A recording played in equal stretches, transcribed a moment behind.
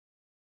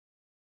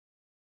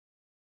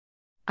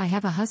I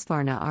have a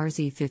Husvarna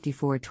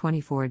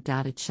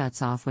RZ5424. It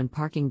shuts off when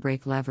parking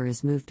brake lever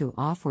is moved to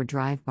off or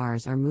drive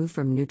bars are moved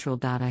from neutral.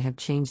 I have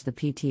changed the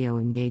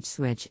PTO engage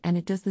switch and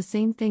it does the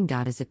same thing.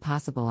 Is it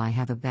possible I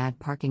have a bad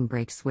parking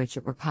brake switch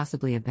or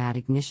possibly a bad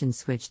ignition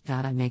switch?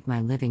 I make my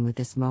living with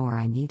this mower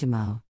I need to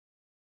mow.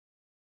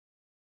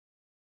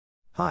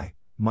 Hi,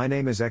 my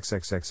name is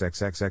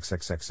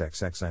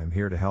XXXXX I am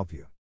here to help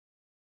you.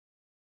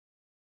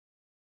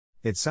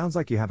 It sounds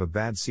like you have a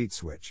bad seat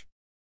switch.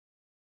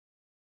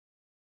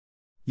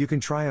 You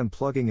can try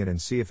unplugging it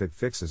and see if it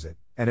fixes it,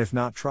 and if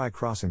not, try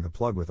crossing the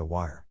plug with a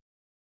wire.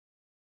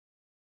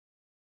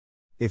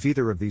 If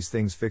either of these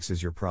things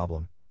fixes your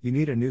problem, you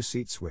need a new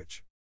seat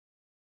switch.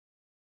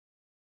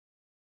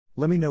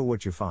 Let me know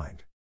what you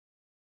find.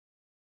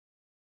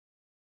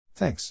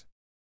 Thanks.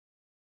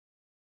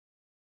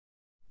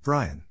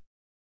 Brian.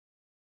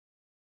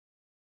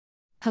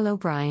 Hello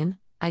Brian,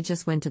 I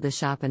just went to the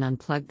shop and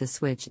unplugged the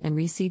switch and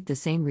received the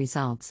same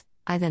results.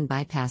 I then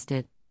bypassed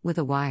it, with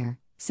a wire,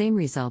 same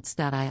results.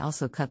 I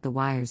also cut the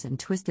wires and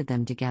twisted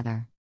them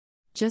together.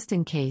 Just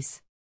in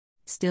case.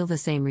 Still the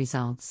same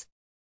results.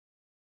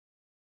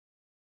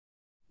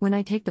 When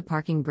I take the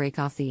parking brake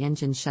off, the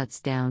engine shuts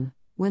down.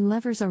 When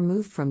levers are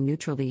moved from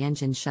neutral, the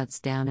engine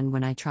shuts down, and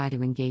when I try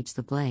to engage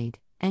the blade,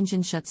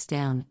 engine shuts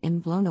down. I'm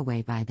blown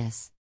away by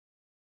this.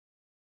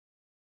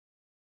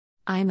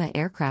 I'm an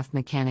aircraft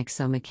mechanic,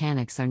 so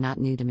mechanics are not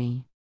new to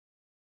me.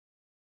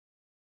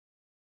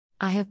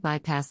 I have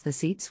bypassed the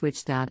seat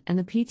switch. And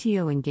the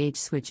PTO engage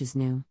switch is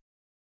new.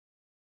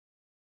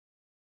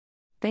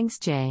 Thanks,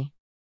 Jay.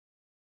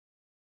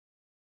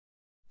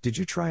 Did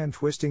you try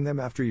untwisting them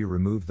after you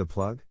removed the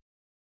plug?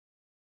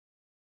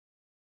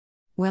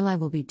 Well, I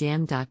will be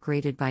damned.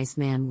 Great advice,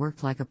 man.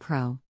 Worked like a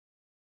pro.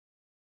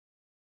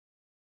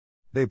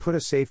 They put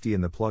a safety in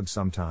the plug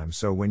sometimes,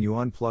 so when you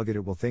unplug it,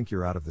 it will think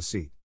you're out of the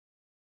seat.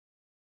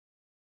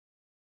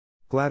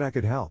 Glad I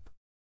could help.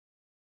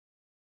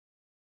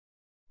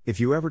 If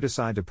you ever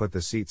decide to put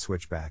the seat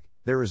switch back,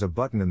 there is a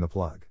button in the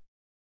plug.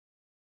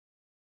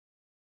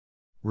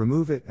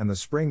 Remove it and the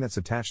spring that's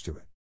attached to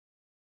it.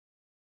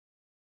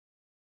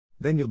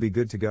 Then you'll be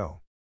good to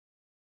go.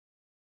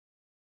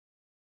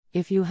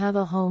 If you have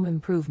a home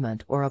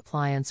improvement or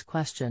appliance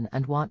question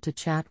and want to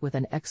chat with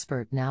an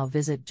expert, now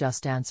visit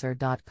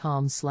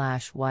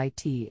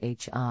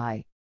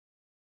JustAnswer.com/YTHI.